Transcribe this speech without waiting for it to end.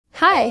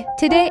Hi,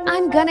 today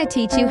I'm gonna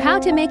teach you how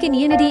to make an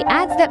Unity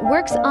Ads that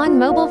works on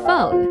mobile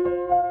phone.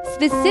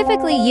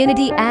 Specifically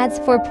Unity Ads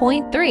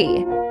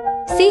 4.3.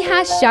 See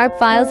 #sharp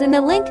files in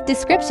the link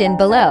description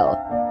below.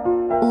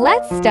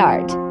 Let's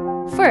start.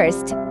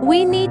 First,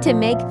 we need to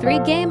make 3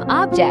 game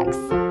objects.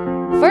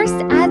 First,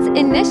 Ads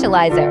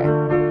Initializer.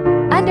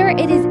 Under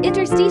it is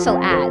Interstitial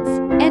Ads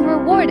and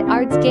Reward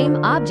Ads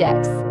game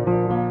objects.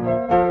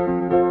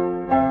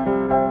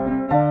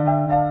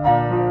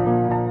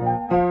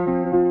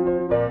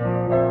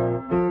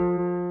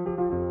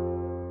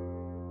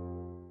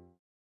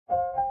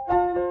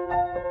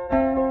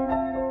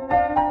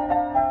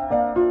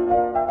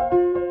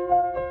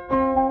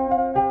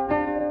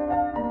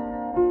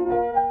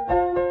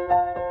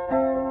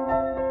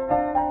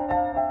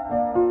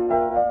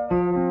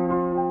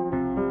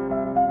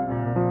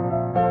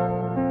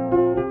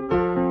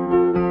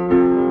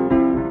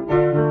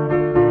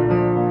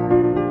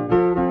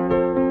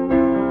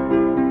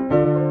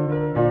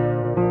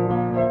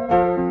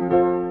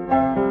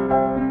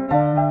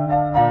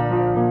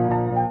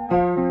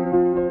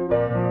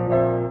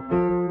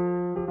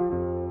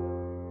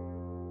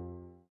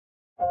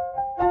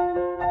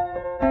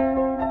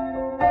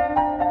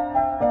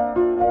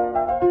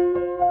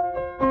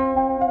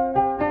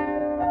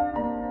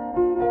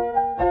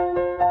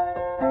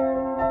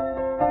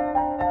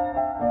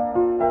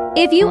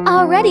 If you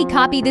already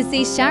copied the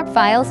C#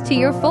 files to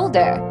your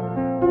folder,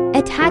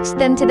 attach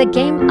them to the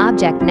game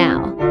object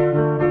now.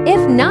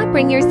 If not,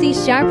 bring your C#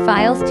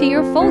 files to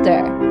your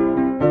folder.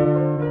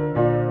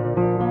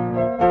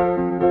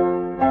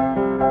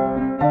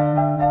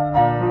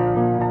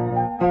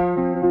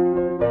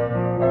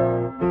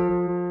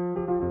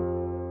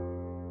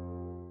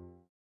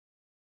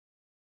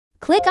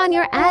 Click on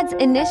your Ads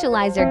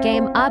Initializer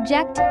game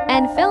object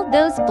and fill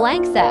those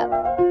blanks up.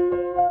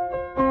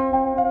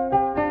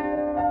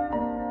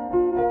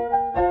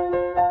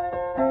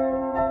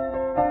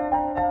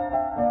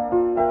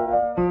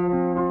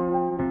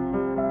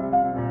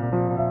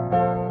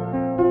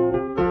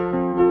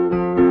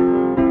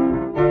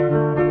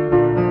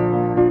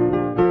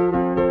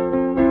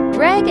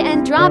 Drag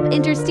and drop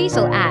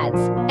Interstitial Ads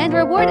and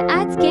Reward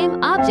Ads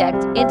game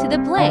object into the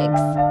blanks.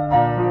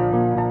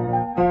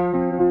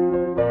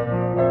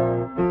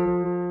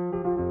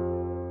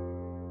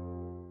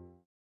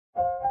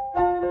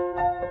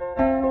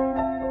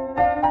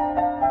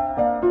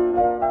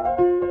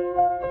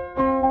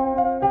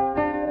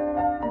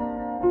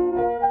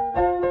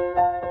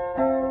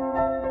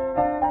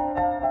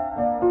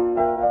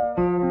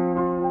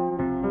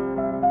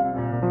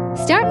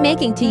 Start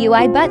making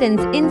TUI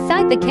buttons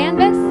inside the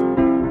canvas.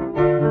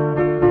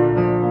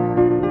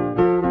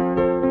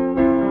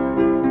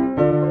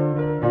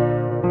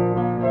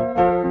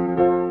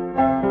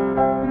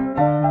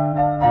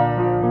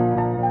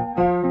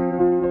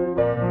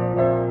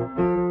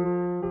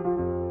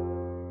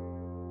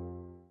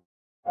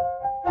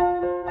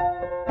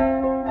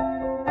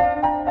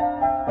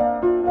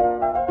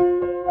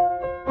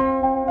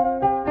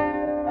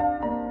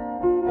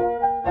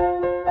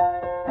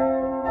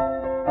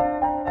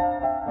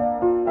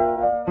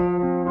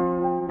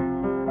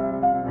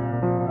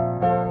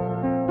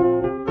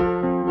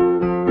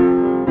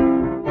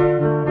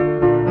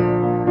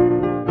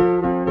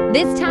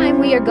 This time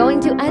we are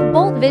going to add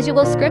bold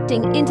visual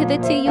scripting into the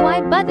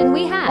TUI button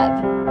we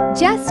have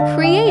just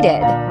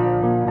created.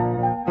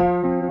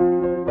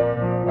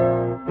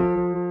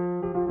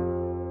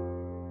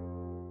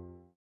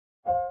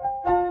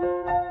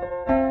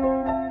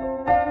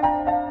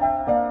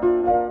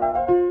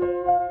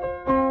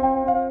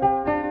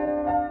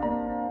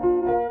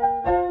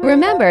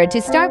 Remember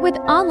to start with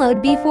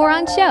onload before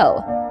on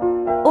show,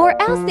 or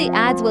else the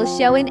ads will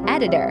show in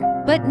editor,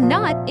 but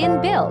not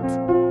in build.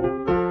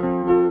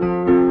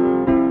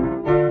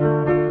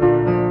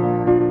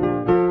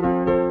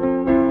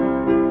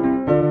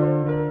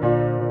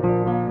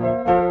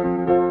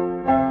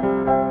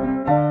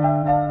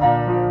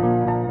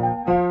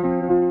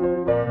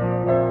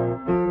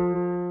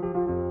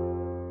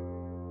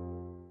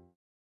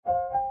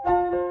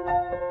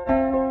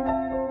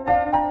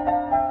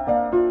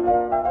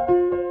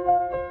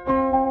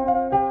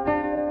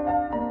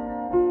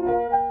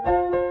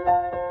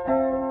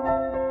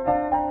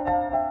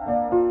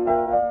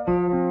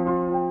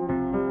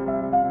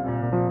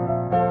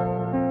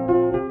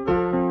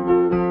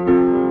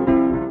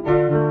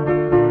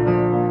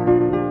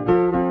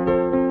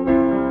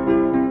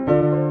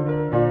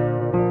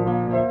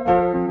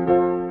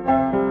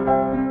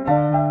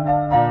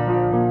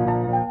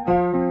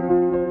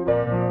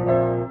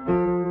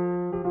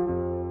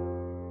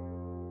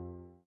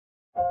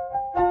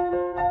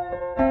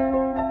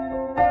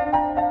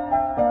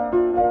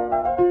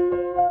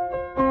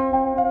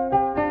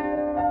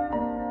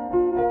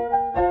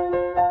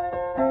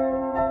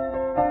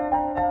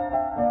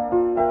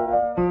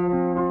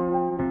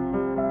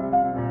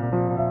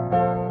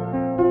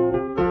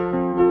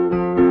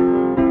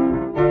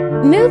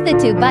 Move the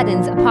 2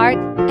 buttons apart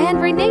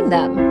and rename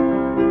them.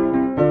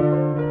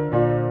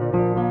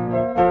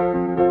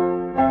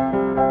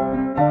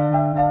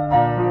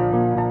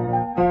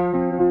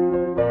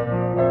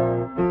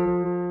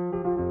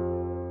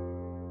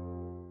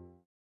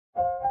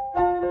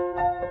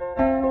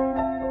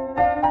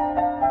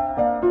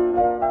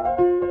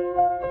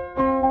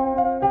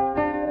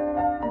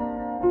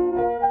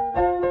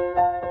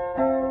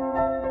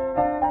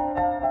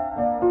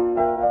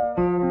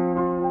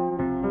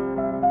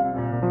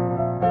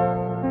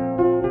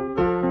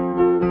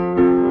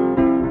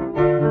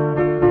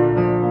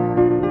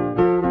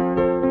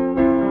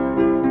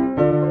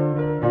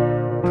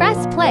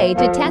 Press play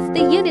to test the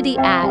Unity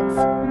ads.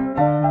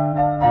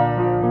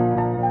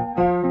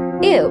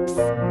 Oops!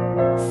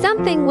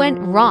 Something went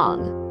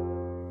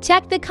wrong.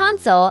 Check the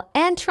console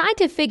and try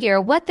to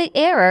figure what the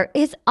error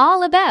is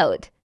all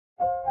about.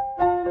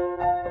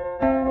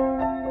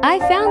 I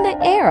found the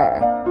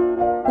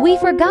error. We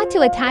forgot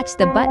to attach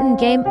the button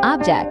game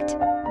object.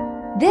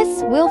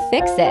 This will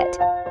fix it.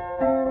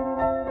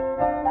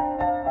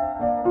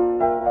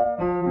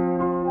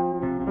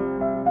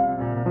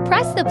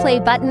 Press the play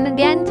button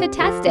again to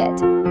test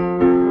it.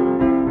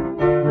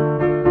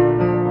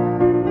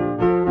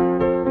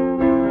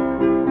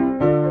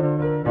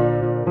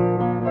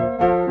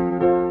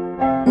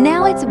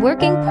 Now it's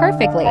working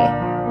perfectly.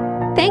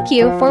 Thank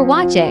you for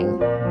watching.